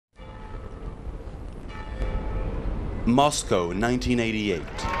Moscow, 1988.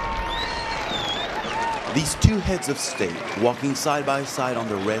 These two heads of state, walking side by side on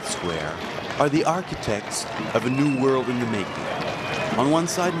the Red Square, are the architects of a new world in the making. On one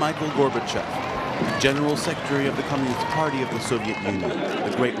side, Mikhail Gorbachev, General Secretary of the Communist Party of the Soviet Union,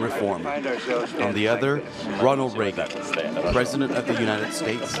 the great reformer. On the other, Ronald Reagan, President of the United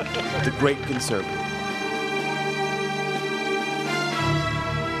States, the great conservative.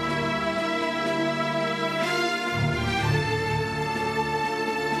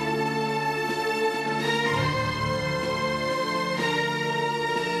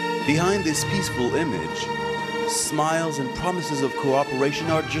 Behind this peaceful image, smiles and promises of cooperation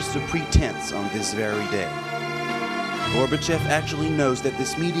are just a pretense on this very day. Gorbachev actually knows that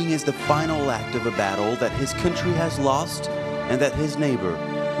this meeting is the final act of a battle that his country has lost and that his neighbor,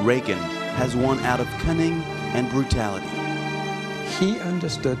 Reagan, has won out of cunning and brutality. He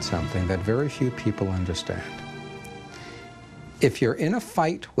understood something that very few people understand. If you're in a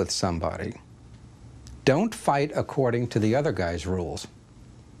fight with somebody, don't fight according to the other guy's rules.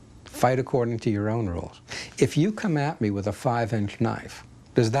 Fight according to your own rules. If you come at me with a 5-inch knife,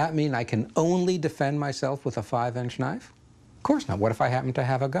 does that mean I can only defend myself with a 5-inch knife? Of course not. What if I happen to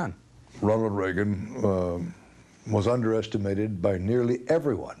have a gun? Ronald Reagan was underestimated by nearly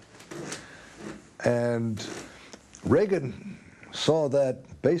everyone. And Reagan saw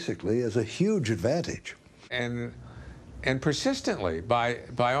that basically as a huge advantage. And persistently by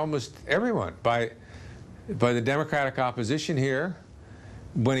almost everyone, by the Democratic opposition here,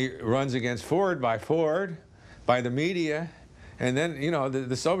 when he runs against Ford, by the media, and then, you know,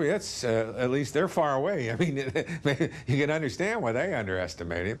 the Soviets, at least they're far away. I mean, you can understand why they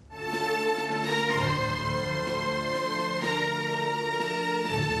underestimate him.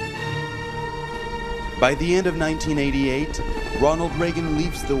 By the end of 1988, Ronald Reagan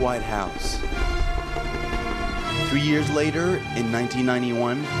leaves the White House. 3 years later, in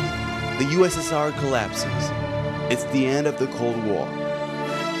 1991, the USSR collapses. It's the end of the Cold War.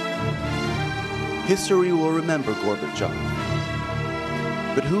 History will remember Gorbachev.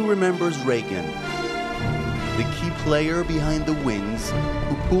 But who remembers Reagan? The key player behind the wings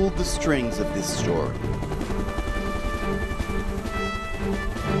who pulled the strings of this story.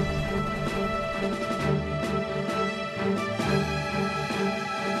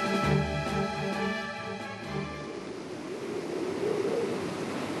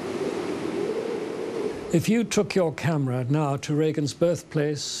 If you took your camera now to Reagan's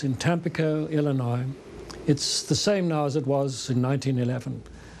birthplace in Tampico, Illinois, it's the same now as it was in 1911.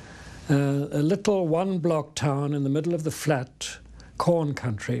 A little one-block town in the middle of the flat corn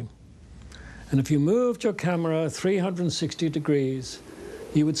country. And if you moved your camera 360 degrees,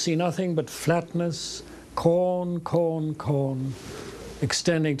 you would see nothing but flatness, corn, corn, corn,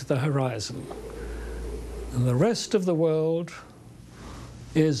 extending to the horizon. And the rest of the world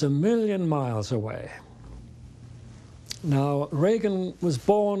is 1,000,000 miles away. Now, Reagan was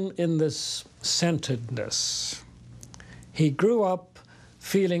born in this centeredness. He grew up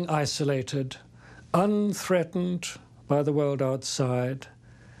feeling isolated, unthreatened by the world outside,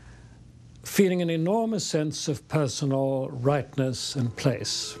 feeling an enormous sense of personal rightness and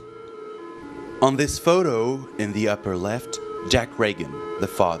place. On this photo, in the upper left, Jack Reagan, the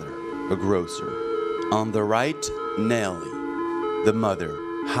father, a grocer. On the right, Nellie, the mother,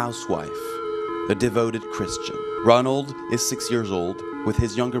 housewife, a devoted Christian. Ronald is 6 years old, with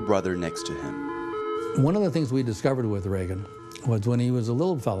his younger brother next to him. One of the things we discovered with Reagan was when he was a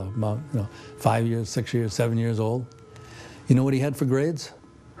little fellow, about 5 years, 6 years, 7 years old, you know what he had for grades?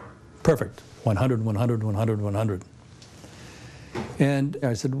 Perfect, 100, 100, 100, 100. And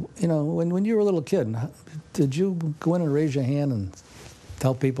I said, you know, when you were a little kid, did you go in and raise your hand and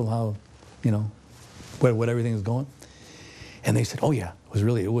tell people how, you know, what everything is going? And they said, oh yeah,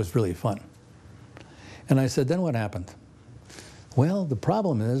 it was really fun. And I said, then what happened? Well, the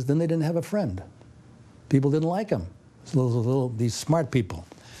problem is, then they didn't have a friend. People didn't like them, these smart people.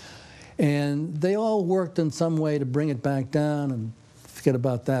 And they all worked in some way to bring it back down and forget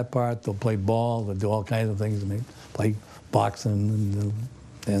about that part. They'll play ball, they'll do all kinds of things, and they play boxing,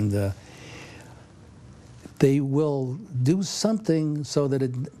 and they will do something so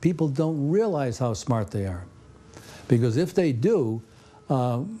that people don't realize how smart they are. Because if they do,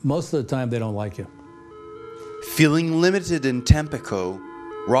 most of the time they don't like you. Feeling limited in Tampico,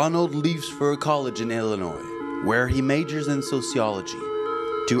 Ronald leaves for a college in Illinois, where he majors in sociology.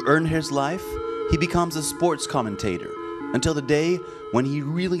 To earn his life, he becomes a sports commentator, until the day when he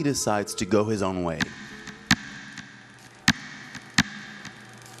really decides to go his own way.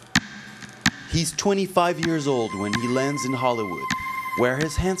 He's 25 years old when he lands in Hollywood, where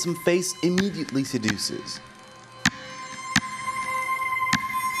his handsome face immediately seduces.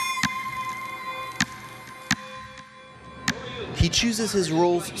 He chooses his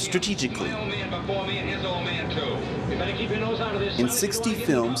roles strategically. In 60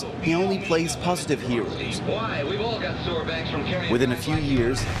 films, he only plays positive heroes. Within a few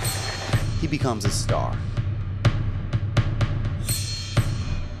years, he becomes a star.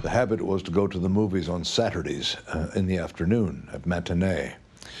 The habit was to go to the movies on Saturdays in the afternoon at matinee.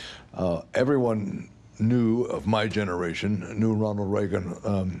 Everyone knew, of my generation, knew Ronald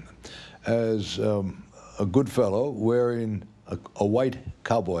Reagan as a good fellow wearing a white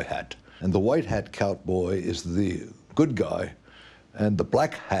cowboy hat. And the white hat cowboy is the good guy, and the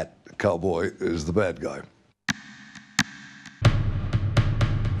black hat cowboy is the bad guy.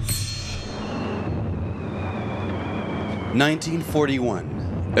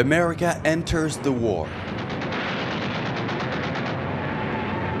 (1941). America enters the war.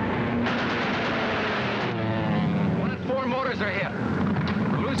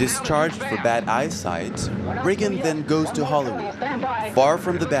 Discharged for bad eyesight, Reagan then goes to Hollywood, far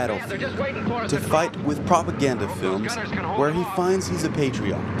from the battlefield, to fight with propaganda films where he finds he's a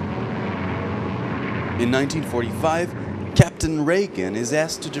patriot. In 1945, Captain Reagan is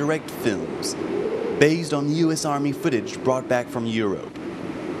asked to direct films based on U.S. Army footage brought back from Europe.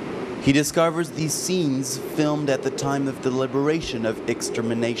 He discovers these scenes filmed at the time of the liberation of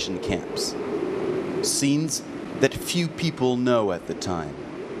extermination camps. Scenes that few people know at the time.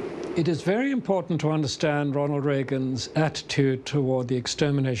 It is very important to understand Ronald Reagan's attitude toward the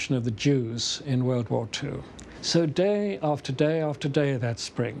extermination of the Jews in World War II. So day after day after day that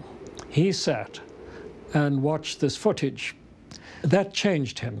spring, he sat and watched this footage. That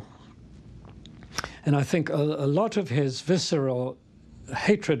changed him. And I think a lot of his visceral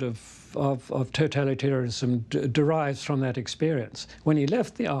hatred of totalitarianism derives from that experience. When he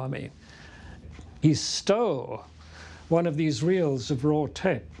left the army, he stole one of these reels of raw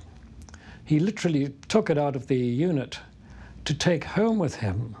tape. He literally took it out of the unit to take home with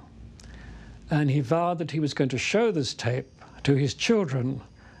him. And he vowed that he was going to show this tape to his children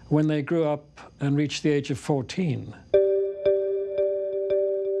when they grew up and reached the age of 14.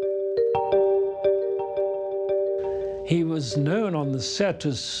 He was known on the set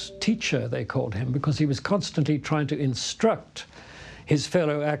as teacher, they called him, because he was constantly trying to instruct his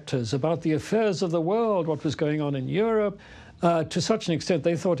fellow actors about the affairs of the world, what was going on in Europe. To such an extent,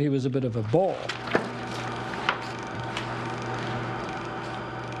 they thought he was a bit of a bore.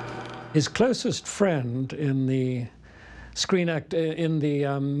 His closest friend in the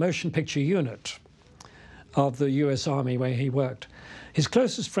motion picture unit of the U.S. Army where he worked, his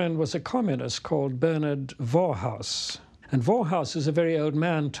closest friend was a communist called Bernard Voorhouse. And Voorhouse, is a very old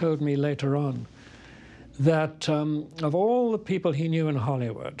man, told me later on that of all the people he knew in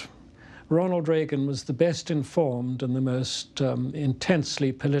Hollywood, Ronald Reagan was the best informed and the most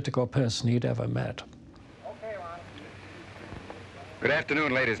intensely political person he'd ever met. Good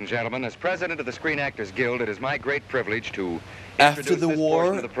afternoon, ladies and gentlemen. As president of the Screen Actors Guild, it is my great privilege to After the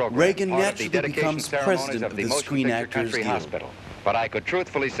war, Reagan naturally becomes president of the Screen Actors Guild. But I could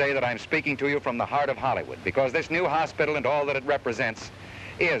truthfully say that I'm speaking to you from the heart of Hollywood, because this new hospital and all that it represents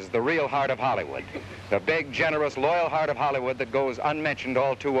is the real heart of Hollywood. The big, generous, loyal heart of Hollywood that goes unmentioned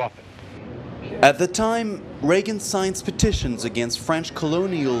all too often. At the time, Reagan signs petitions against French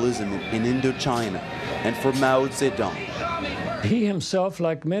colonialism in Indochina and for Mao Zedong. He himself,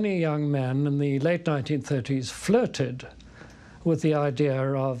 like many young men in the late 1930s, flirted with the idea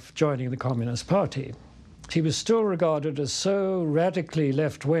of joining the Communist Party. He was still regarded as so radically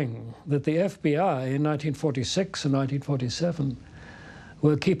left-wing that the FBI in 1946 and 1947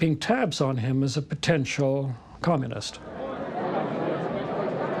 were keeping tabs on him as a potential communist.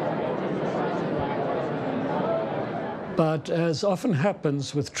 But as often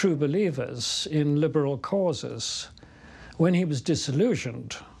happens with true believers in liberal causes, when he was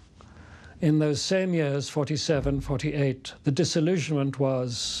disillusioned, in those same years, 47, 48, the disillusionment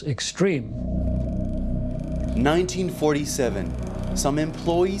was extreme. 1947, some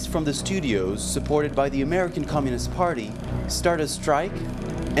employees from the studios, supported by the American Communist Party, start a strike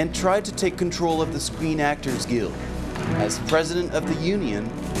and try to take control of the Screen Actors Guild. As president of the union,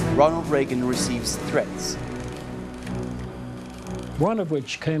 Ronald Reagan receives threats. One of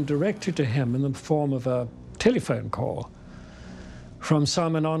which came directly to him in the form of a telephone call from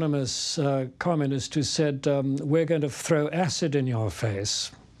some anonymous communist who said, we're going to throw acid in your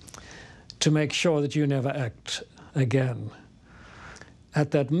face to make sure that you never act again.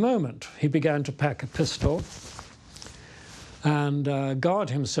 At that moment, he began to pack a pistol and guard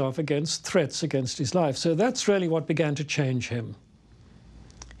himself against threats against his life. So that's really what began to change him.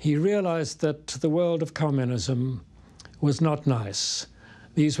 He realized that the world of communism was not nice.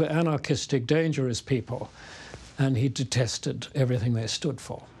 These were anarchistic, dangerous people. and he detested everything they stood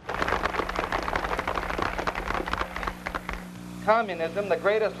for. Communism, the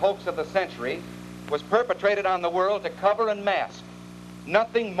greatest hoax of the century, was perpetrated on the world to cover and mask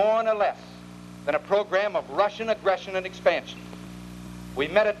nothing more nor less than a program of Russian aggression and expansion. We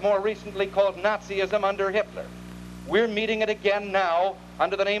met it more recently called Nazism under Hitler. We're meeting it again now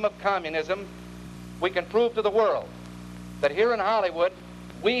under the name of communism. We can prove to the world that here in Hollywood,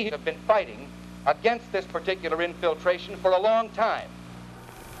 we have been fighting against this particular infiltration for a long time.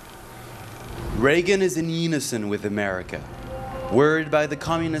 Reagan is in unison with America. Worried by the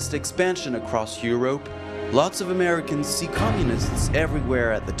communist expansion across Europe, lots of Americans see communists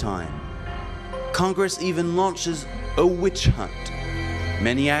everywhere at the time. Congress even launches a witch hunt.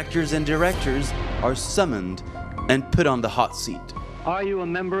 Many actors and directors are summoned and put on the hot seat. Are you a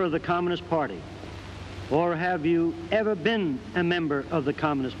member of the Communist Party? Or have you ever been a member of the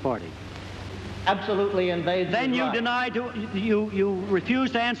Communist Party? Absolutely invades. Then you deny you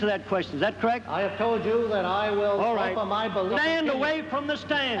refuse to answer that question. Is that correct? I have told you that I will offer my belief. Stand away from the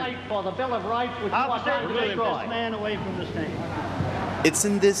stand. Fight for the Bill of Rights, which Officer, you are take to this destroy. man away from the stand. It's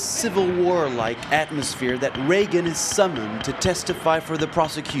in this Civil War-like atmosphere that Reagan is summoned to testify for the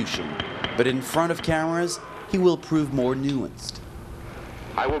prosecution. But in front of cameras, he will prove more nuanced.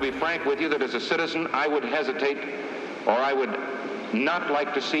 I will be frank with you that as a citizen, I would hesitate, or I would not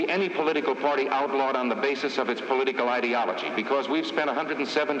like to see any political party outlawed on the basis of its political ideology, because we've spent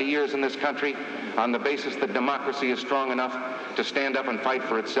 170 years in this country on the basis that democracy is strong enough to stand up and fight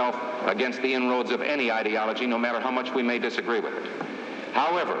for itself against the inroads of any ideology, no matter how much we may disagree with it.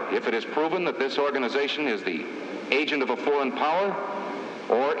 However, if it is proven that this organization is the agent of a foreign power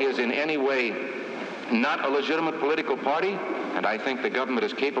or is in any way not a legitimate political party, and I think the government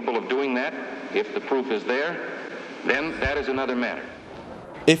is capable of doing that if the proof is there, then that is another matter.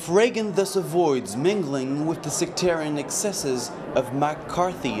 If Reagan thus avoids mingling with the sectarian excesses of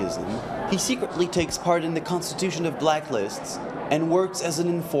McCarthyism, he secretly takes part in the constitution of blacklists and works as an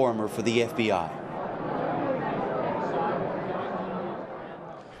informer for the FBI.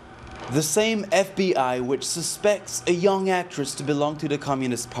 The same FBI which suspects a young actress to belong to the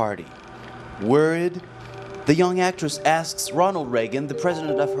Communist Party. Worried, the young actress asks Ronald Reagan, the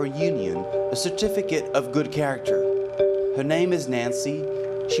president of her union, a certificate of good character. Her name is Nancy.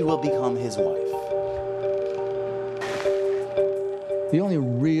 She will become his wife. The only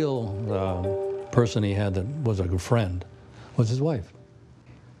real person he had that was a friend was his wife.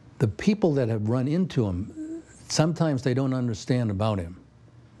 The people that have run into him, sometimes they don't understand about him,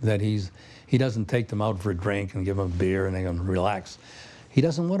 that he doesn't take them out for a drink and give them a beer and they can relax. He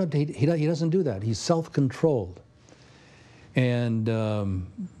doesn't want to. He doesn't do that. He's self-controlled. And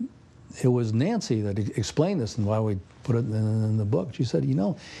it was Nancy that explained this and why we put it in the book. She said, you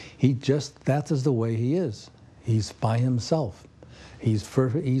know, that is the way he is. He's by himself. He's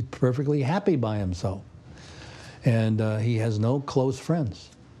perfectly happy by himself. And he has no close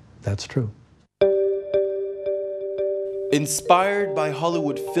friends. That's true. Inspired by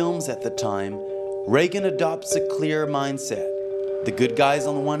Hollywood films at the time, Reagan adopts a clear mindset. The good guys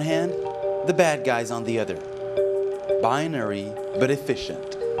on the one hand, the bad guys on the other. Binary, but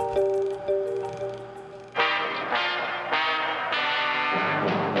efficient.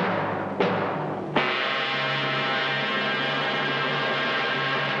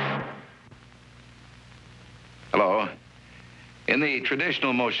 Hello. In the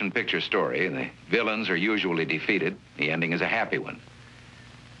traditional motion picture story, the villains are usually defeated. The ending is a happy one.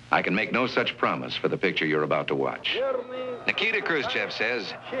 I can make no such promise for the picture you're about to watch. Nikita Khrushchev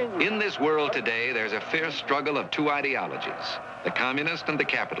says, in this world today, there's a fierce struggle of two ideologies, the communist and the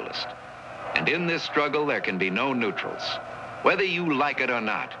capitalist. And in this struggle, there can be no neutrals. Whether you like it or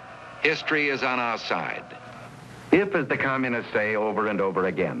not, history is on our side. If, as the communists say over and over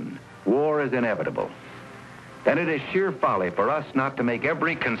again, war is inevitable, then it is sheer folly for us not to make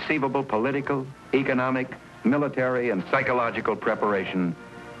every conceivable political, economic, military, and psychological preparation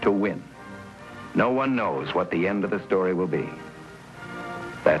to win. No one knows what the end of the story will be.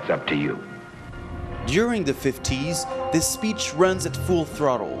 That's up to you. During the 50s, this speech runs at full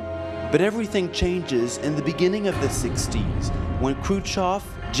throttle. But everything changes in the beginning of the 60s, when Khrushchev,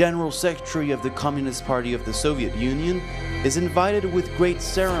 General Secretary of the Communist Party of the Soviet Union, is invited with great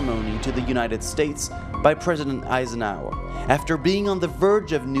ceremony to the United States by President Eisenhower. After being on the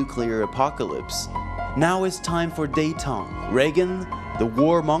verge of nuclear apocalypse, now is time for détente. Reagan, the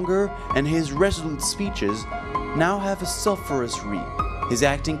warmonger, and his resolute speeches now have a sulfurous reek. His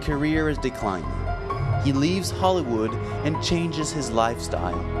acting career is declining. He leaves Hollywood and changes his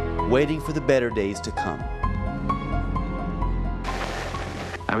lifestyle, waiting for the better days to come.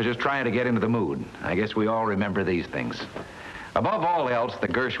 I was just trying to get into the mood. I guess we all remember these things. Above all else, the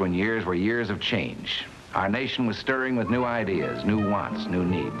Gershwin years were years of change. Our nation was stirring with new ideas, new wants, new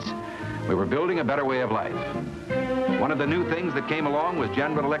needs. We were building a better way of life. One of the new things that came along was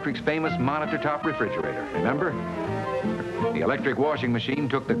General Electric's famous monitor-top refrigerator. Remember? The electric washing machine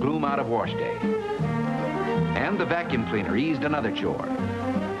took the gloom out of wash day. And the vacuum cleaner eased another chore.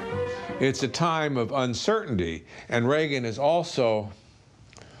 It's a time of uncertainty, and Reagan is also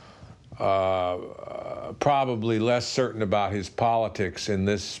probably less certain about his politics in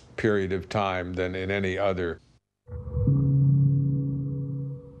this period of time than in any other.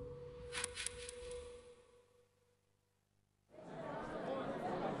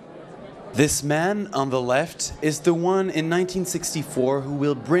 This man on the left is the one in 1964 who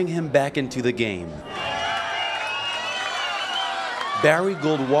will bring him back into the game. Barry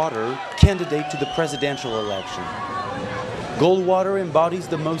Goldwater, candidate to the presidential election. Goldwater embodies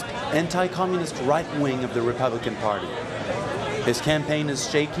the most anti-communist right wing of the Republican Party. His campaign is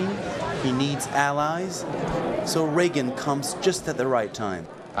shaky, he needs allies, so Reagan comes just at the right time.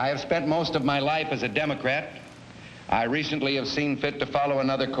 I have spent most of my life as a Democrat. I recently have seen fit to follow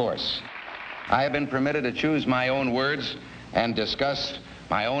another course. I have been permitted to choose my own words and discuss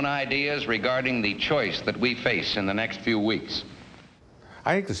my own ideas regarding the choice that we face in the next few weeks.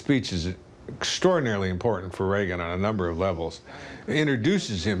 I think the speech is extraordinarily important for Reagan on a number of levels. It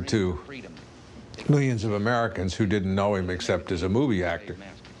introduces him to millions of Americans who didn't know him except as a movie actor.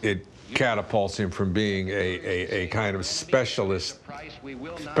 It catapults him from being a kind of specialty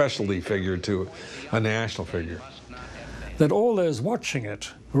figure to a national figure. That all those watching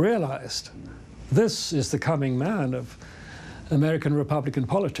it realized this is the coming man of American Republican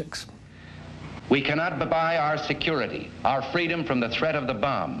politics. We cannot buy our security, our freedom from the threat of the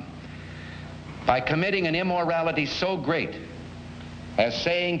bomb, by committing an immorality so great as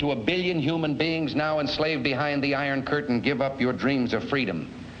saying to 1 billion human beings now enslaved behind the Iron Curtain, give up your dreams of freedom,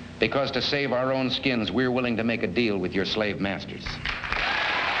 because to save our own skins, we're willing to make a deal with your slave masters.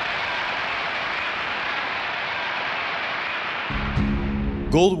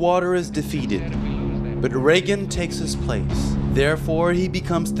 Goldwater is defeated, but Reagan takes his place. Therefore, he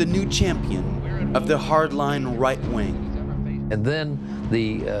becomes the new champion of the hardline right wing. And then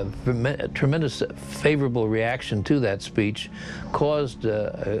the tremendous favorable reaction to that speech caused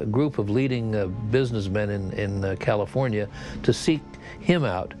a group of leading businessmen in California to seek him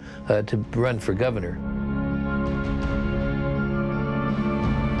out to run for governor.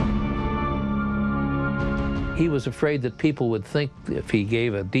 He was afraid that people would think, if he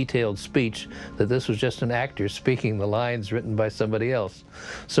gave a detailed speech, that this was just an actor speaking the lines written by somebody else.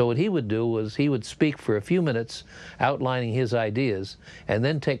 So what he would do was he would speak for a few minutes, outlining his ideas, and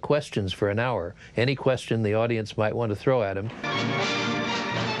then take questions for an hour, any question the audience might want to throw at him.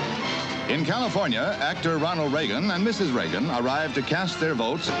 In California, actor Ronald Reagan and Mrs. Reagan arrived to cast their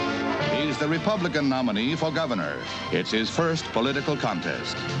votes. He's the Republican nominee for governor. It's his first political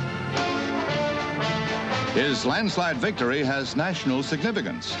contest. His landslide victory has national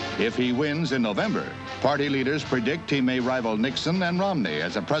significance. If he wins in November, party leaders predict he may rival Nixon and Romney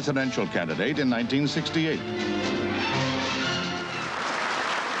as a presidential candidate in 1968.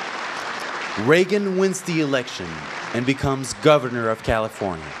 Reagan wins the election and becomes governor of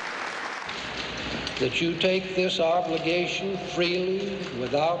California. That you take this obligation freely,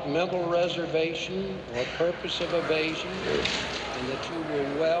 without mental reservation or purpose of evasion, and that you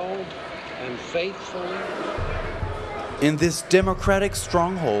will well and faithfully. In this democratic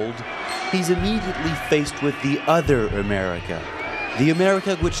stronghold, he's immediately faced with the other America, the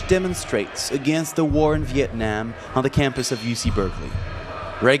America which demonstrates against the war in Vietnam on the campus of UC Berkeley.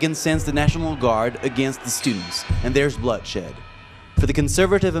 Reagan sends the National Guard against the students, and there's bloodshed. For the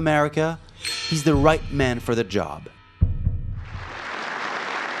conservative America, he's the right man for the job.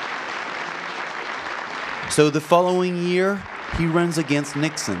 So the following year, he runs against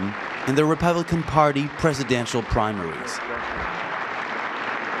Nixon in the Republican Party presidential primaries.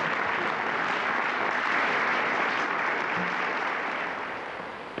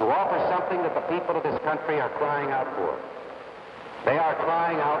 To offer something that the people of this country are crying out for. They are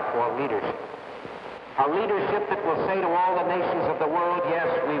crying out for leadership. A leadership that will say to all the nations of the world, yes,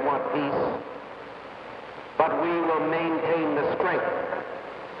 we want peace, but we will maintain the strength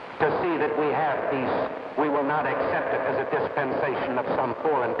to see that we have peace. We will not accept it as a dispensation of some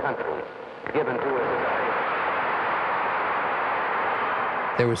foreign country given to us as a favor.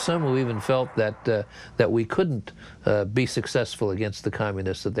 There were some who even felt that that we couldn't be successful against the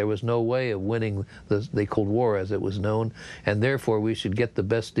communists, that there was no way of winning the Cold War as it was known, and therefore we should get the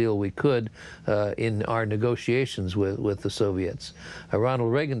best deal we could in our negotiations with the Soviets.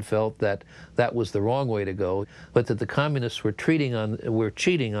 Ronald Reagan felt that that was the wrong way to go, but that the communists were cheating on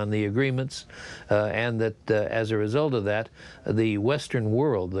the agreements, and that as a result of that, the Western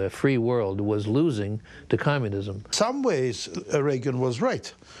world, the free world, was losing to communism. In some ways, Reagan was right.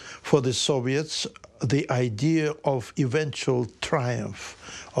 For the Soviets, the idea of eventual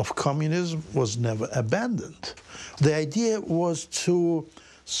triumph of communism was never abandoned. The idea was to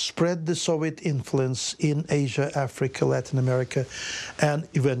spread the Soviet influence in Asia, Africa, Latin America, and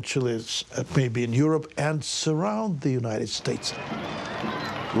eventually maybe in Europe, and surround the United States.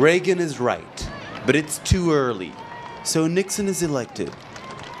 Reagan is right, but it's too early. So Nixon is elected.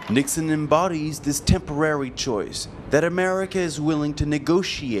 Nixon embodies this temporary choice that America is willing to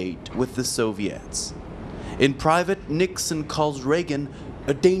negotiate with the Soviets. In private, Nixon calls Reagan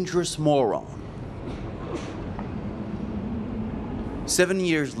a dangerous moron. 7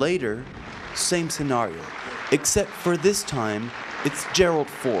 years later, same scenario, except for this time, it's Gerald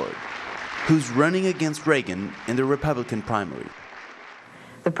Ford, who's running against Reagan in the Republican primary.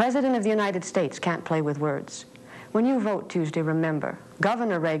 The President of the United States can't play with words. When you vote Tuesday, remember,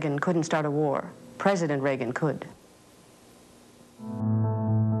 Governor Reagan couldn't start a war. President Reagan could.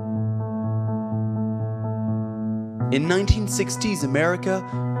 In 1960s America,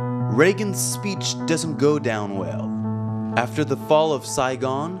 Reagan's speech doesn't go down well. After the fall of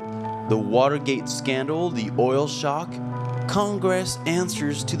Saigon, the Watergate scandal, the oil shock, Congress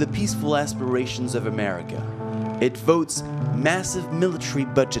answers to the peaceful aspirations of America. It votes massive military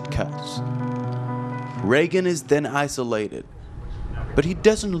budget cuts. Reagan is then isolated, but he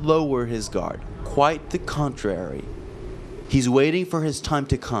doesn't lower his guard, quite the contrary. He's waiting for his time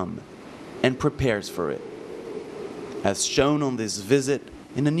to come and prepares for it, as shown on this visit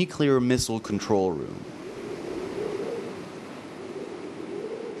in a nuclear missile control room.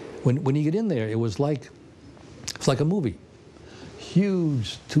 When you get in there, it's like a movie.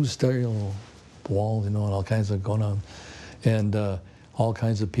 Huge two-stereo walls, and all kinds of going on, and all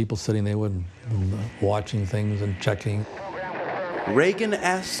kinds of people sitting there watching things and checking. Reagan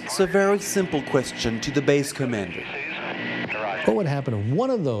asks a very simple question to the base commander. What would happen if one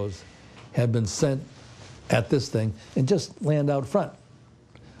of those had been sent at this thing and just land out front?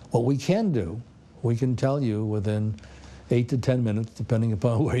 What we can do, we can tell you within 8 to 10 minutes, depending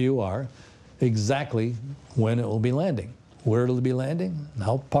upon where you are, exactly when it will be landing, where it'll be landing, and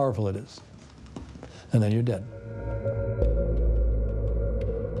how powerful it is. And then you're dead.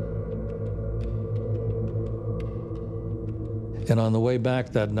 And on the way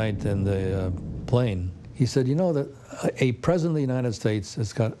back that night in the plane, he said, you know that a president of the United States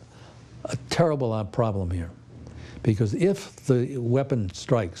has got a terrible problem here. Because if the weapon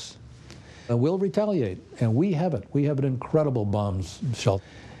strikes, we'll retaliate. And we have it. We have an incredible bombs shelter.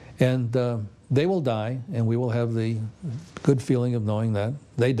 And they will die, and we will have the good feeling of knowing that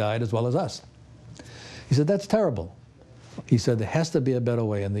they died as well as us. He said, that's terrible. He said, there has to be a better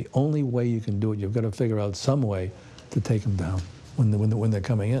way, and the only way you can do it, you've got to figure out some way to take them down when they're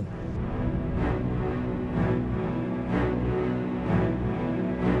coming in.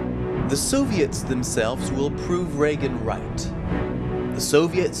 The Soviets themselves will prove Reagan right. The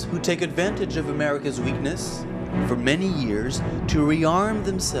Soviets who take advantage of America's weakness for many years to rearm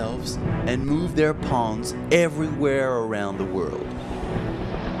themselves and move their pawns everywhere around the world.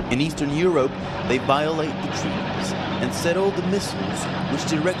 In Eastern Europe, they violate the treaties and settle the missiles which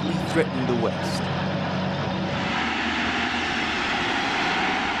directly threaten the West.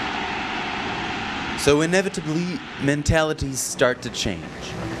 So inevitably, mentalities start to change.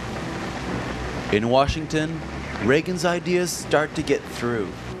 In Washington, Reagan's ideas start to get through.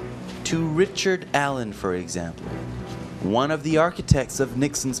 To Richard Allen, for example, one of the architects of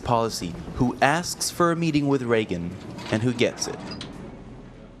Nixon's policy, who asks for a meeting with Reagan and who gets it.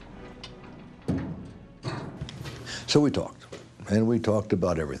 So we talked, and we talked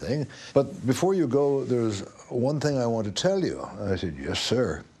about everything. But before you go, there's one thing I want to tell you. I said, yes,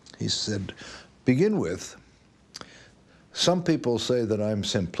 sir. He said, begin with, some people say that I'm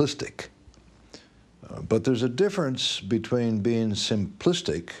simplistic. But there's a difference between being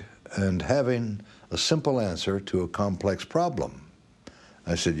simplistic and having a simple answer to a complex problem.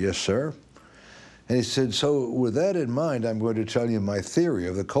 I said, yes, sir. And he said, so with that in mind, I'm going to tell you my theory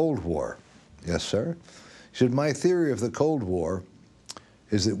of the Cold War. Yes, sir. He said, my theory of the Cold War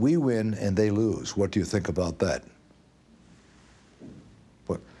is that we win and they lose. What do you think about that?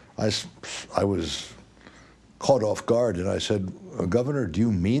 Well, I was caught off guard, and I said, Governor, do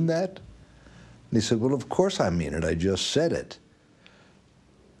you mean that? And he said, well, of course I mean it. I just said it.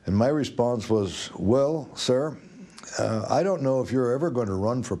 And my response was, well, sir, I don't know if you're ever going to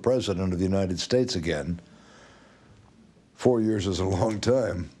run for president of the United States again. 4 years is a long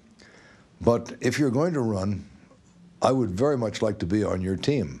time. But if you're going to run, I would very much like to be on your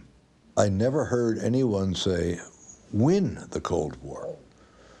team. I never heard anyone say, win the Cold War.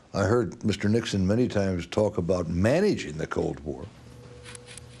 I heard Mr. Nixon many times talk about managing the Cold War.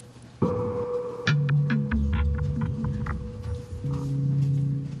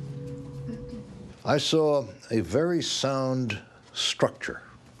 I saw a very sound structure,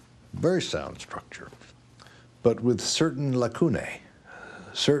 but with certain lacunae,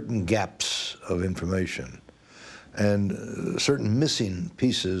 certain gaps of information, and certain missing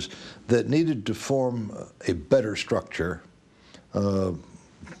pieces that needed to form a better structure,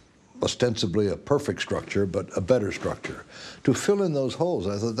 ostensibly a perfect structure, but a better structure. To fill in those holes,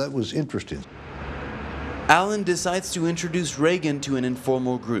 I thought that was interesting. Allen decides to introduce Reagan to an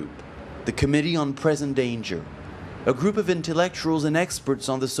informal group, the Committee on Present Danger, a group of intellectuals and experts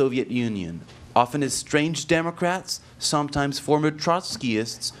on the Soviet Union, often estranged Democrats, sometimes former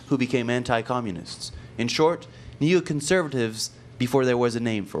Trotskyists who became anti-communists. In short, neoconservatives before there was a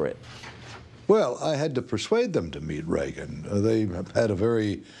name for it. Well, I had to persuade them to meet Reagan. They had a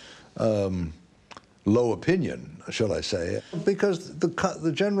very low opinion, shall I say, because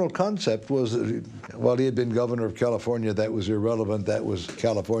the general concept was that while he had been governor of California, that was irrelevant. That was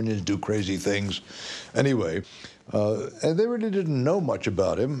Californians do crazy things. Anyway, and they really didn't know much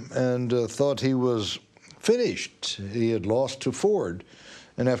about him and thought he was finished. He had lost to Ford.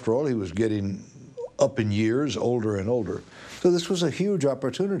 And after all, he was getting up in years, older and older. So this was a huge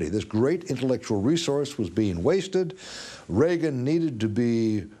opportunity. This great intellectual resource was being wasted. Reagan needed to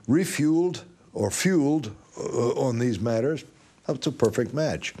be refueled or fueled on these matters. That's a perfect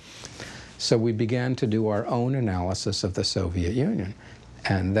match. So we began to do our own analysis of the Soviet Union.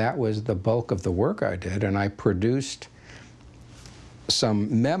 And that was the bulk of the work I did. And I produced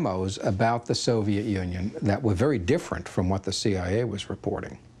some memos about the Soviet Union that were very different from what the CIA was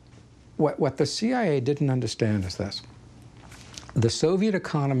reporting. What the CIA didn't understand is this. The Soviet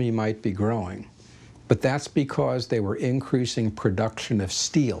economy might be growing, but that's because they were increasing production of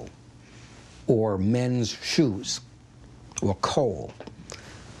steel or men's shoes or coal.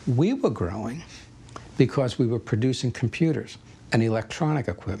 We were growing because we were producing computers and electronic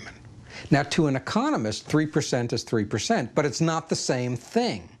equipment. Now, to an economist, 3% is 3%, but it's not the same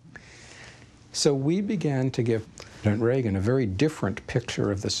thing. So we began to give President Reagan a very different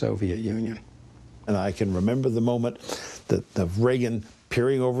picture of the Soviet Union. And I can remember the moment of Reagan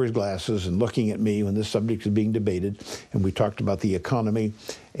peering over his glasses and looking at me when this subject was being debated, and we talked about the economy,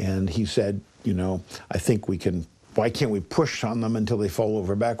 and he said, you know, I think we can, why can't we push on them until they fall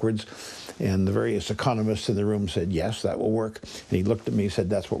over backwards? And the various economists in the room said, yes, that will work. And he looked at me and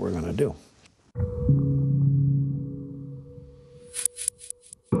said, that's what we're going to do.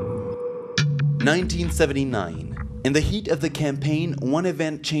 (1979). In the heat of the campaign, one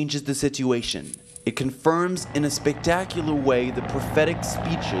event changes the situation. It confirms in a spectacular way the prophetic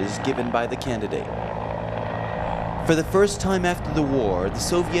speeches given by the candidate. For the first time after the war, the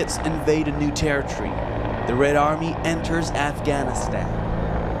Soviets invade a new territory. The Red Army enters Afghanistan.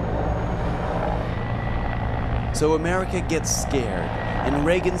 So America gets scared, and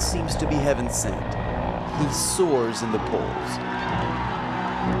Reagan seems to be heaven sent. He soars in the polls.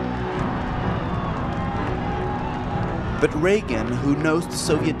 But Reagan, who knows the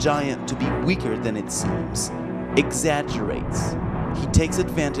Soviet giant to be weaker than it seems, exaggerates. He takes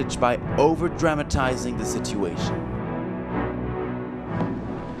advantage by over-dramatizing the situation.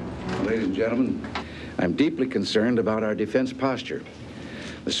 Ladies and gentlemen, I'm deeply concerned about our defense posture.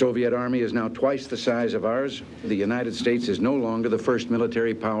 The Soviet army is now twice the size of ours. The United States is no longer the first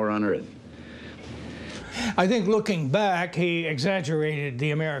military power on earth. I think looking back, he exaggerated the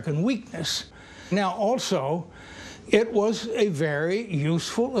American weakness. Now also, it was a very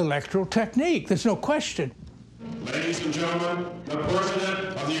useful electoral technique. There's no question. Ladies and gentlemen, the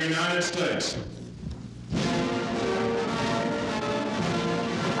President of the United States.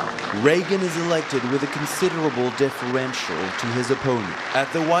 Reagan is elected with a considerable differential to his opponent.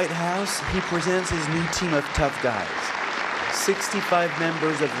 At the White House, he presents his new team of tough guys. 65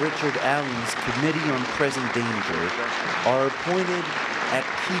 members of Richard Allen's Committee on Present Danger are appointed at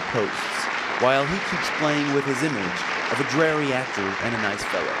key posts, while he keeps playing with his image of a dreary actor and a nice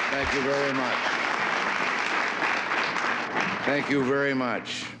fellow. Thank you very much. Thank you very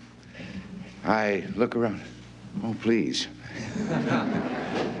much. I look around. Oh, please.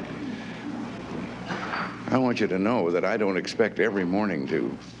 I want you to know that I don't expect every morning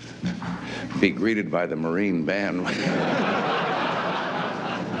to be greeted by the Marine band.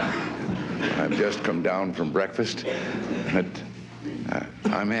 I've just come down from breakfast, but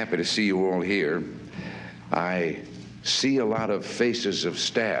I'm happy to see you all here. I see a lot of faces of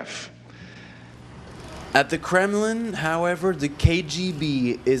staff. At the Kremlin, however, the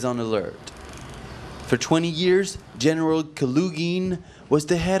KGB is on alert. For 20 years, General Kalugin was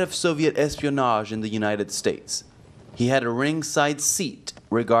the head of Soviet espionage in the United States. He had a ringside seat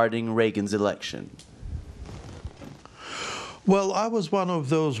regarding Reagan's election. Well, I was one of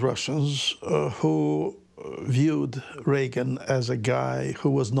those Russians who viewed Reagan as a guy who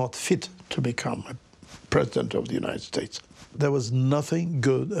was not fit to become a president of the United States. There was nothing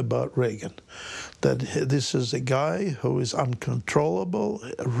good about Reagan. That this is a guy who is uncontrollable,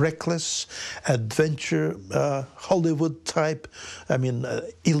 reckless, adventure, Hollywood type, I mean,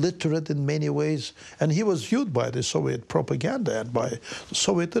 illiterate in many ways. And he was viewed by the Soviet propaganda and by the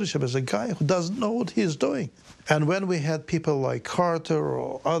Soviet leadership as a guy who doesn't know what he's doing. And when we had people like Carter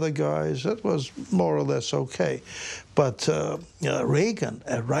or other guys, that was more or less okay. But Reagan,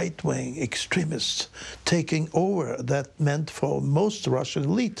 a right-wing extremist, taking over, that meant for most Russian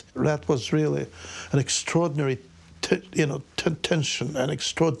elite, that was really an extraordinary, tension, an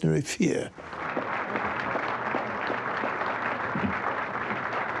extraordinary fear.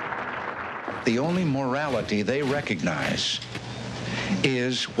 The only morality they recognize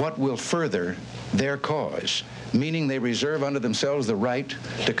is what will further their cause, meaning they reserve unto themselves the right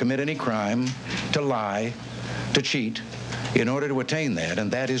to commit any crime, to lie, to cheat, in order to attain that,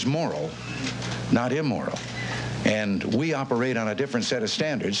 and that is moral, not immoral. And we operate on a different set of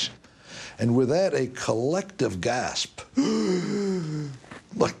standards. And with that, a collective gasp,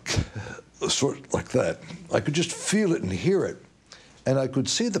 like that. I could just feel it and hear it. And I could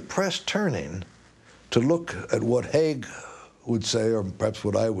see the press turning to look at what Haig would say, or perhaps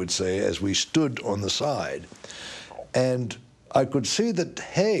what I would say, as we stood on the side. And I could see that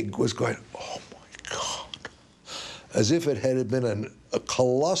Haig was going, oh my God, as if it had been a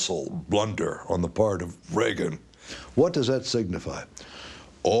colossal blunder on the part of Reagan. What does that signify?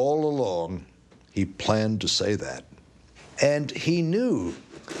 All along, he planned to say that. And he knew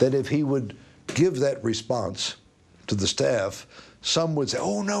that if he would give that response to the staff, some would say,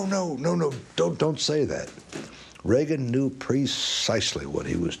 oh, no, don't say that. Reagan knew precisely what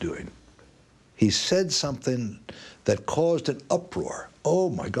he was doing. He said something that caused an uproar.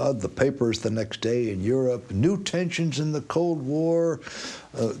 Oh my God, the papers the next day in Europe, new tensions in the Cold War.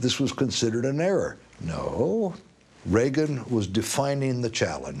 This was considered an error. No, Reagan was defining the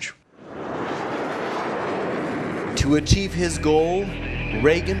challenge. To achieve his goal,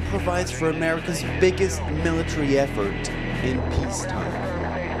 Reagan provides for America's biggest military effort in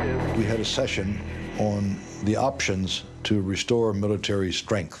peacetime. We had a session on the options to restore military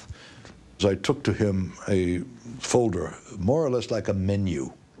strength. So I took to him a folder, more or less like a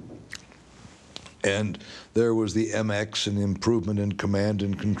menu. And there was the MX and improvement in command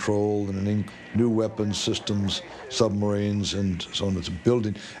and control and new weapons systems, submarines, and so on. It's a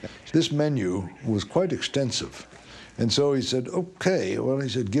building. This menu was quite extensive. And so he said, okay, well, he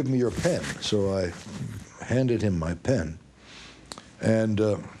said, give me your pen. So I handed him my pen. And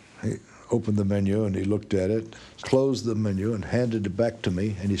he opened the menu and he looked at it, closed the menu and handed it back to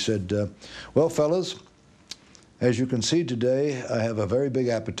me. And he said, well, fellas, as you can see today, I have a very big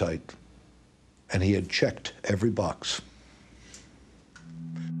appetite. And he had checked every box.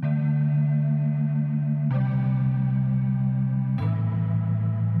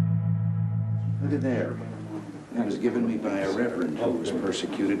 Look at there. That was given me by a reverend who was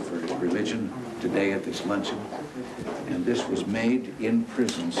persecuted for his religion today at this luncheon. And this was made in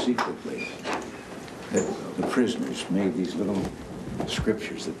prison secretly. The prisoners made these little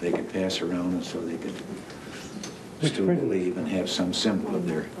scriptures that they could pass around and so they could still believe and have some symbol of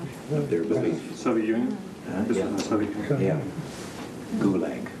their belief. Soviet Union? Yeah. Soviet Union. Yeah.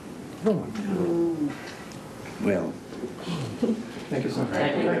 Gulag. Well. Thank you, sir.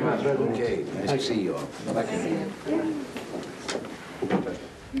 Thank you very much. Okay, nice to see you all.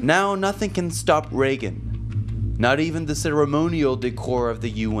 Now nothing can stop Reagan. Not even the ceremonial decor of the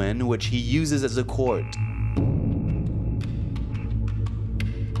UN, which he uses as a court.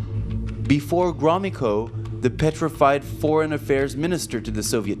 Before Gromyko, the petrified foreign affairs minister to the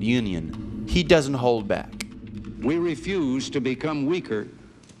Soviet Union, he doesn't hold back. We refuse to become weaker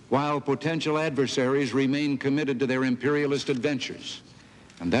while potential adversaries remain committed to their imperialist adventures.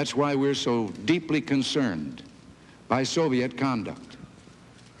 And that's why we're so deeply concerned by Soviet conduct.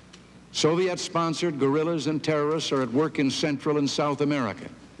 Soviet-sponsored guerrillas and terrorists are at work in Central and South America,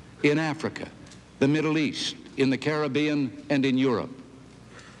 in Africa, the Middle East, in the Caribbean, and in Europe,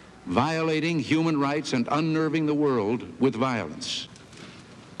 violating human rights and unnerving the world with violence.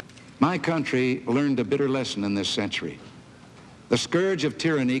 My country learned a bitter lesson in this century. The scourge of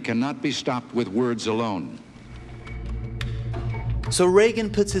tyranny cannot be stopped with words alone. So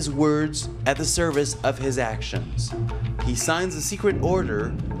Reagan puts his words at the service of his actions. He signs a secret order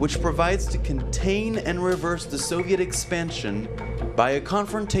which provides to contain and reverse the Soviet expansion by a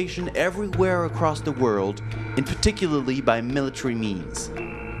confrontation everywhere across the world, and particularly by military means.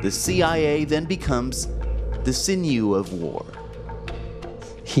 The CIA then becomes the sinew of war.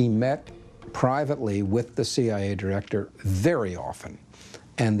 He met privately with the CIA director very often,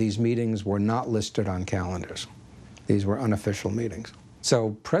 and these meetings were not listed on calendars. These were unofficial meetings.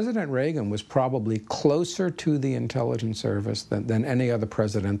 So President Reagan was probably closer to the intelligence service than any other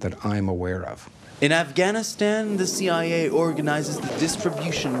president that I'm aware of. In Afghanistan, the CIA organizes the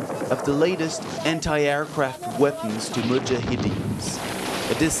distribution of the latest anti-aircraft weapons to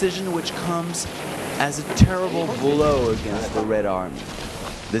mujahideens, a decision which comes as a terrible blow against the Red Army.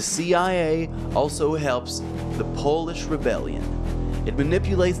 The CIA also helps the Polish rebellion. It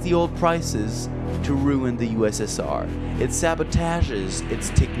manipulates the old prices to ruin the USSR. It sabotages its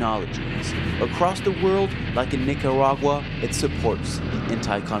technologies. Across the world, like in Nicaragua, it supports the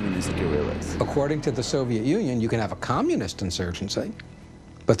anti-communist guerrillas. According to the Soviet Union, you can have a communist insurgency,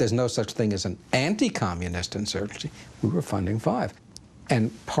 but there's no such thing as an anti-communist insurgency. We were funding 5.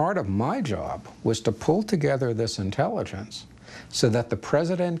 And part of my job was to pull together this intelligence so that the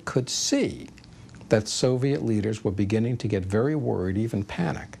president could see that Soviet leaders were beginning to get very worried, even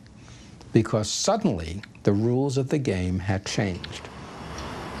panic, because suddenly the rules of the game had changed.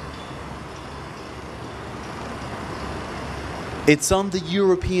 It's on the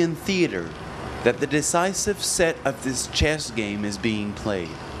European theater that the decisive set of this chess game is being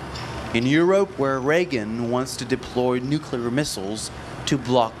played. In Europe, where Reagan wants to deploy nuclear missiles to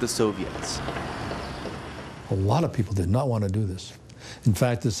block the Soviets. A lot of people did not want to do this. In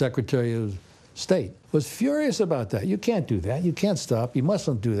fact, the Secretary of State was furious about that. You can't do that. You can't stop. You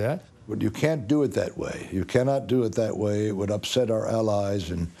mustn't do that. But you can't do it that way. You cannot do it that way. It would upset our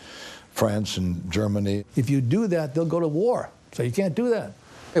allies in France and Germany. If you do that, they'll go to war. So you can't do that.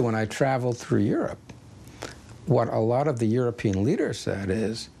 When I traveled through Europe, what a lot of the European leaders said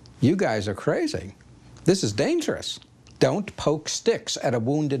is, you guys are crazy. This is dangerous. Don't poke sticks at a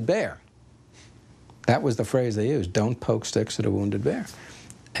wounded bear. That was the phrase they used, don't poke sticks at a wounded bear.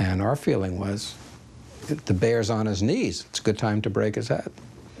 And our feeling was, the bear's on his knees. It's a good time to break his head.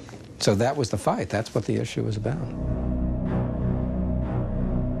 So that was the fight. That's what the issue was about.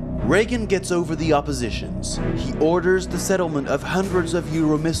 Reagan gets over the oppositions. He orders the settlement of hundreds of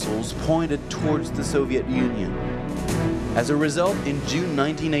Euro missiles pointed towards the Soviet Union. As a result, in June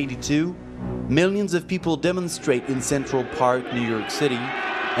 1982, millions of people demonstrate in Central Park, New York City,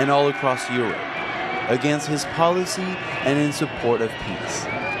 and all across Europe, against his policy and in support of peace.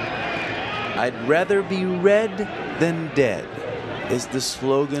 I'd rather be red than dead is the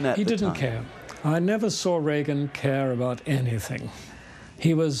slogan at the time. He didn't care. I never saw Reagan care about anything.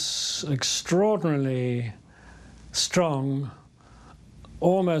 He was extraordinarily strong,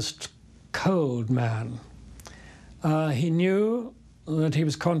 almost cold man. He knew that he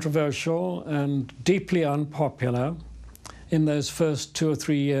was controversial and deeply unpopular in those first 2 or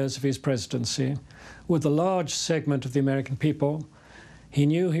 3 years of his presidency with a large segment of the American people. He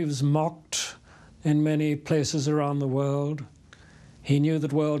knew he was mocked in many places around the world. He knew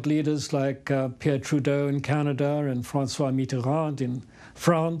that world leaders like Pierre Trudeau in Canada and François Mitterrand in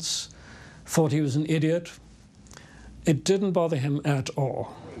France thought he was an idiot. It didn't bother him at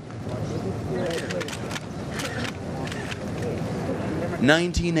all.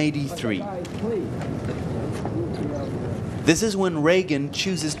 1983. This is when Reagan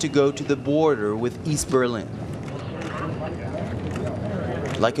chooses to go to the border with East Berlin.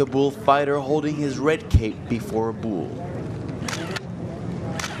 Like a bullfighter holding his red cape before a bull.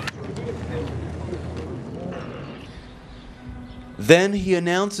 Then he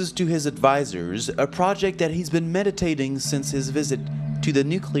announces to his advisors a project that he's been meditating since his visit to the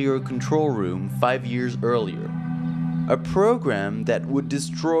nuclear control room 5 years earlier. A program that would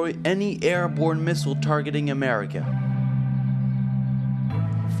destroy any airborne missile targeting America.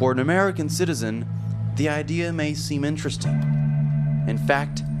 For an American citizen, the idea may seem interesting. In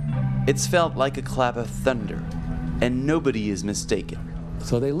fact, it's felt like a clap of thunder, and nobody is mistaken.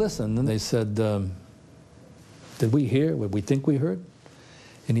 So they listened and they said, did we hear what we think we heard?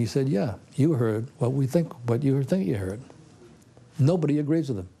 And he said, yeah, you heard what you think you heard. Nobody agrees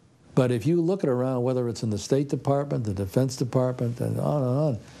with him. But if you look at around, whether it's in the State Department, the Defense Department, and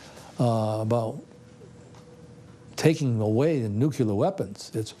on, about taking away the nuclear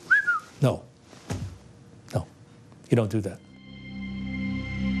weapons. It's no, no, you don't do that.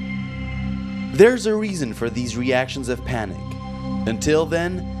 There's a reason for these reactions of panic. Until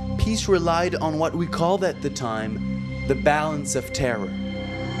then, peace relied on what we called at the time the balance of terror.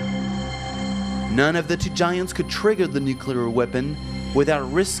 None of the two giants could trigger the nuclear weapon without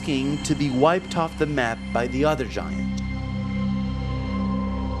risking to be wiped off the map by the other giant.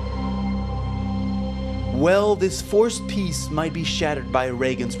 Well, this forced peace might be shattered by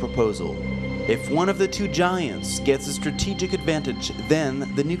Reagan's proposal. If one of the two giants gets a strategic advantage,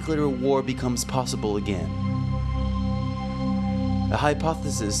 then the nuclear war becomes possible again. A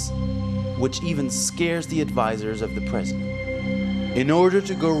hypothesis which even scares the advisors of the president. In order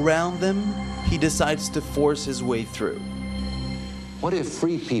to go around them, he decides to force his way through. What if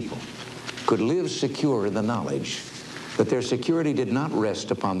free people could live secure in the knowledge that their security did not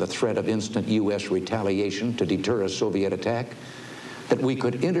rest upon the threat of instant U.S. retaliation to deter a Soviet attack, that we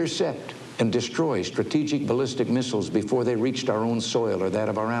could intercept and destroy strategic ballistic missiles before they reached our own soil or that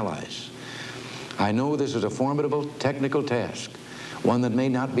of our allies? I know this is a formidable technical task, one that may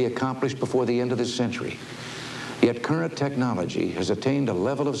not be accomplished before the end of this century. Yet current technology has attained a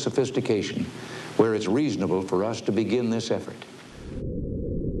level of sophistication where it's reasonable for us to begin this effort.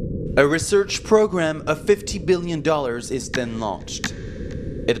 A research program of $50 billion is then launched.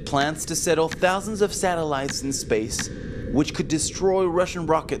 It plans to settle thousands of satellites in space, which could destroy Russian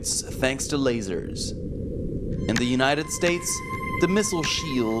rockets thanks to lasers. In the United States, the Missile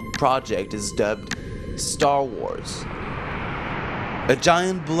Shield project is dubbed Star Wars. A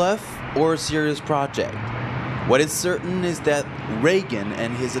giant bluff or a serious project? What is certain is that Reagan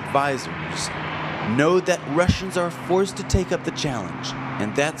and his advisors know that Russians are forced to take up the challenge,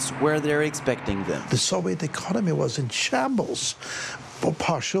 and that's where they're expecting them. The Soviet economy was in shambles,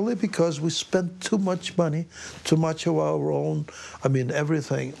 partially because we spent too much money, too much of our own,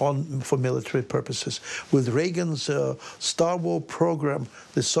 everything for military purposes. With Reagan's Star Wars program,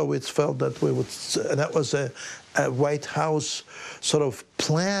 the Soviets felt that that was a White House sort of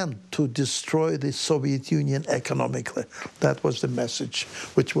plan to destroy the Soviet Union economically. That was the message,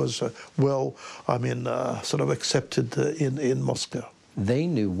 which was sort of accepted in Moscow. They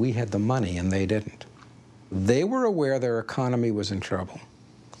knew we had the money and they didn't. They were aware their economy was in trouble.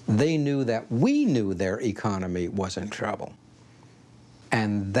 They knew that we knew their economy was in trouble.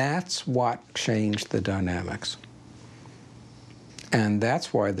 And that's what changed the dynamics. And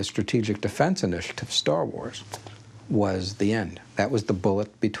that's why the Strategic Defense Initiative, Star Wars, was the end. That was the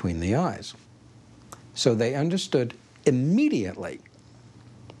bullet between the eyes. So they understood immediately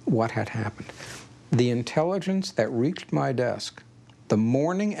what had happened. The intelligence that reached my desk the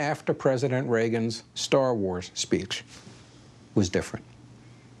morning after President Reagan's Star Wars speech was different.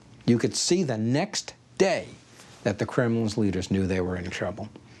 You could see the next day that the Kremlin's leaders knew they were in trouble,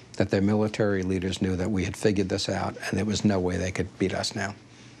 that their military leaders knew that we had figured this out and there was no way they could beat us now.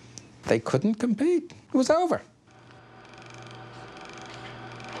 They couldn't compete. It was over.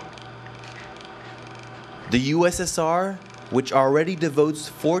 The USSR, which already devotes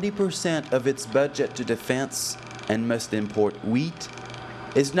 40% of its budget to defense and must import wheat,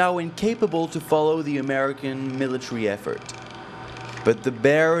 is now incapable to follow the American military effort. But the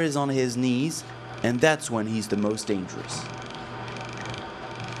bear is on his knees, and that's when he's the most dangerous.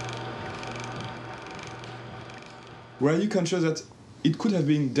 Were you conscious that it could have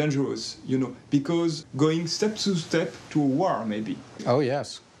been dangerous, because going step to step to a war, maybe? Oh,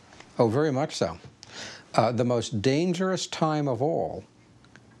 yes. Oh, very much so. The most dangerous time of all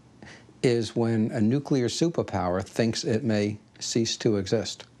is when a nuclear superpower thinks it may cease to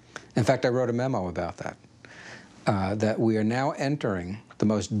exist. In fact, I wrote a memo about that, that we are now entering the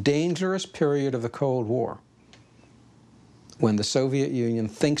most dangerous period of the Cold War, when the Soviet Union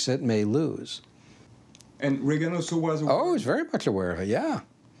thinks it may lose. And Reagan also was aware? Oh, he was very much aware of it, yeah.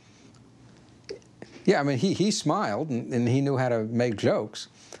 Yeah, he smiled and he knew how to make jokes,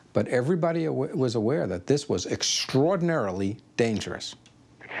 but everybody was aware that this was extraordinarily dangerous.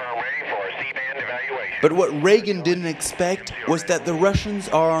 But what Reagan didn't expect was that the Russians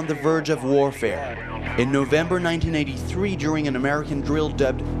are on the verge of warfare. In November 1983, during an American drill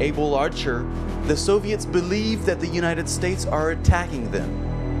dubbed Able Archer, the Soviets believe that the United States are attacking them,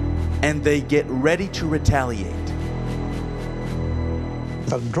 and they get ready to retaliate.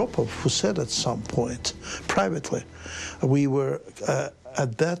 Andropov, who said at some point, privately, we were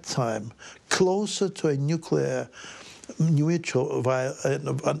at that time closer to a nuclear mutual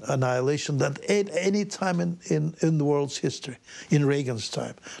annihilation than any time in the world's history, in Reagan's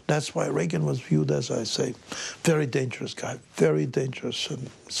time. That's why Reagan was viewed, as I say, very dangerous guy, very dangerous, and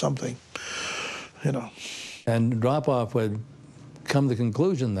something, And drop-off would come to the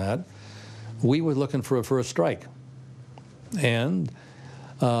conclusion that we were looking for a first strike. And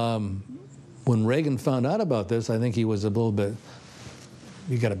when Reagan found out about this, I think he was a little bit,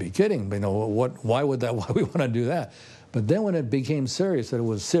 you got to be kidding, you know, why would that, why we want to do that? But then when it became serious, that it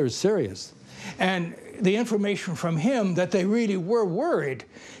was serious. And the information from him that they really were worried,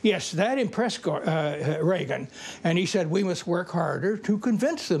 yes, that impressed Reagan. And he said, we must work harder to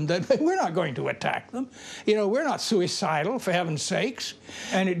convince them that we're not going to attack them. You know, we're not suicidal, for heaven's sakes.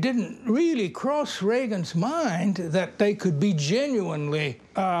 And it didn't really cross Reagan's mind that they could be genuinely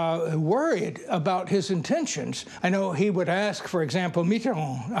worried about his intentions. I know he would ask, for example,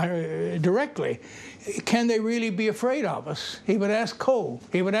 Mitterrand directly, can they really be afraid of us? He would ask Kohl,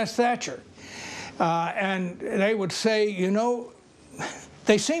 he would ask Thatcher. And they would say, you know,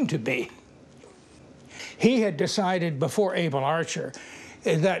 they seem to be. He had decided before Able Archer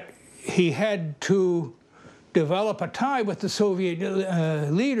that he had to develop a tie with the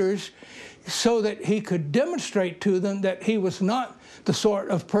Soviet leaders so that he could demonstrate to them that he was not the sort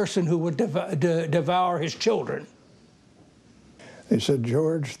of person who would devour his children. He said,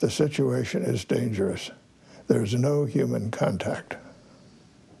 George, the situation is dangerous. There's no human contact.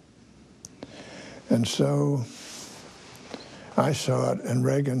 And so I saw it, and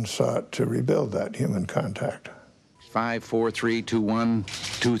Reagan sought to rebuild that human contact. 5, 4, 3, 2, 1,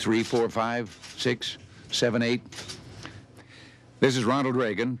 2, 3, 4, 5, 6, 7, 8. This is Ronald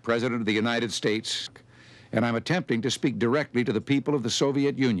Reagan, President of the United States, and I'm attempting to speak directly to the people of the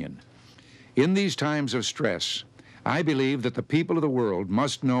Soviet Union. In these times of stress, I believe that the people of the world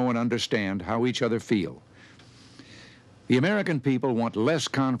must know and understand how each other feel. The American people want less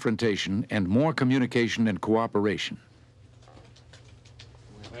confrontation and more communication and cooperation.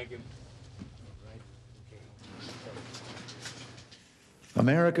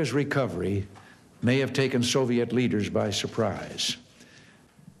 America's recovery may have taken Soviet leaders by surprise.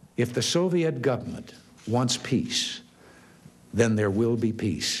 If the Soviet government wants peace, then there will be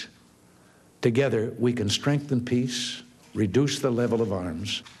peace. Together, we can strengthen peace, reduce the level of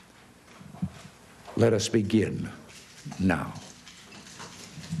arms. Let us begin now.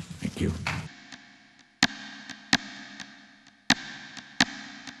 Thank you.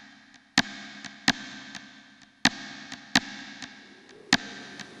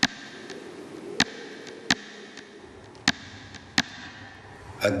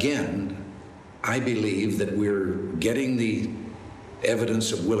 Again, I believe that we're getting the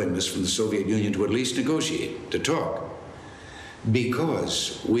evidence of willingness from the Soviet Union to at least negotiate, to talk,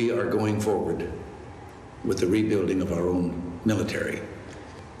 because we are going forward with the rebuilding of our own military.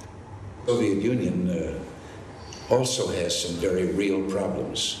 The Soviet Union also has some very real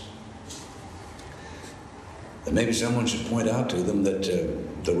problems. And maybe someone should point out to them that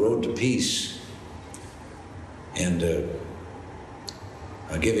the road to peace and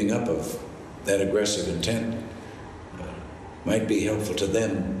giving up of that aggressive intent might be helpful to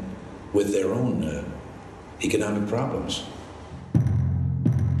them with their own economic problems.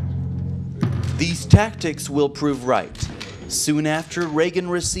 These tactics will prove right. Soon after, Reagan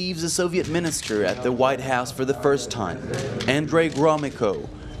receives a Soviet minister at the White House for the first time, Andrei Gromyko,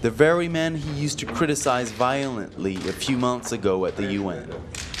 the very man he used to criticize violently a few months ago at the UN.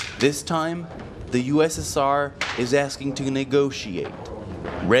 This time, the USSR is asking to negotiate.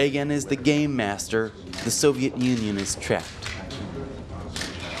 Reagan is the game master, the Soviet Union is trapped.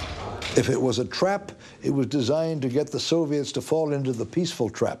 If it was a trap, it was designed to get the Soviets to fall into the peaceful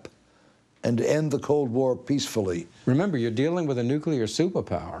trap and to end the Cold War peacefully. Remember, you're dealing with a nuclear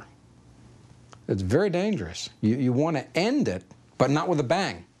superpower. It's very dangerous. You want to end it, but not with a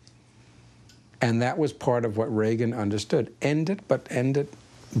bang. And that was part of what Reagan understood. End it, but end it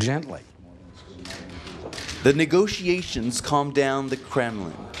gently. The negotiations calm down the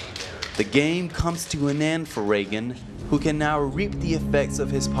Kremlin. The game comes to an end for Reagan, who can now reap the effects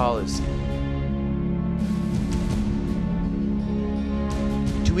of his policy.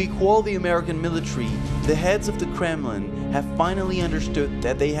 To equal the American military, the heads of the Kremlin have finally understood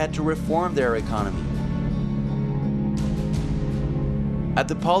that they had to reform their economy. At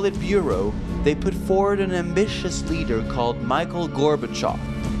the Politburo, they put forward an ambitious leader called Mikhail Gorbachev.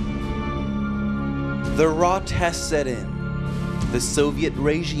 The rot has set in. The Soviet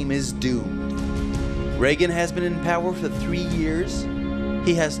regime is doomed. Reagan has been in power for 3 years.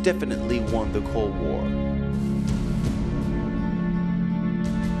 He has definitely won the Cold War.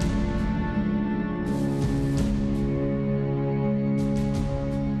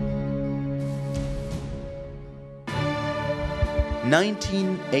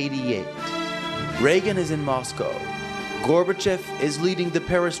 (1988). Reagan is in Moscow. Gorbachev is leading the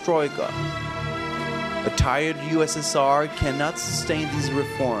perestroika. A tired USSR cannot sustain these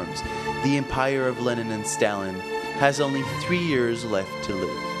reforms. The empire of Lenin and Stalin has only 3 years left to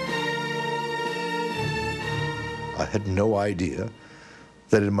live. I had no idea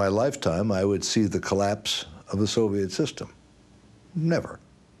that in my lifetime I would see the collapse of the Soviet system. Never.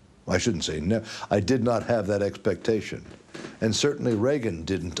 I shouldn't say never. I did not have that expectation. And certainly Reagan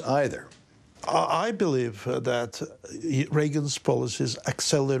didn't either. I believe that Reagan's policies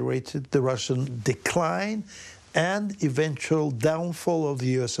accelerated the Russian decline and eventual downfall of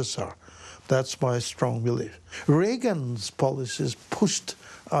the USSR. That's my strong belief. Reagan's policies pushed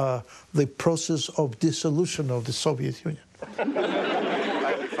the process of dissolution of the Soviet Union.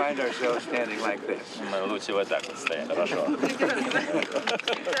 Why we find ourselves standing like this?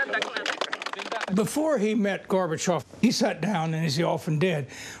 Before he met Gorbachev, he sat down and, as he often did,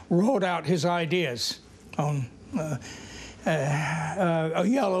 wrote out his ideas on a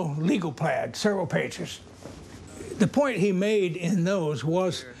yellow legal pad, several pages. The point he made in those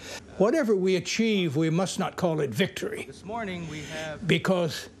was, whatever we achieve, we must not call it victory, This morning we have...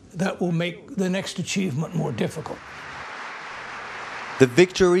 because that will make the next achievement more difficult. The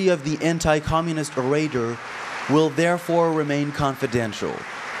victory of the anti-communist orator will therefore remain confidential.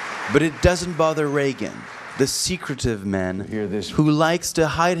 But it doesn't bother Reagan, the secretive man who likes to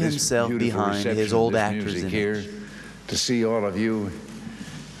hide himself behind his old actor's image. Here, to see all of you,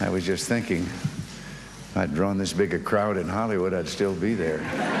 I was just thinking, if I'd drawn this big a crowd in Hollywood, I'd still be there.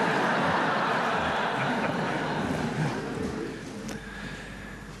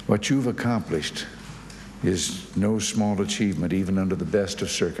 What you've accomplished is no small achievement, even under the best of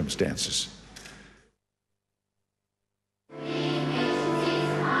circumstances.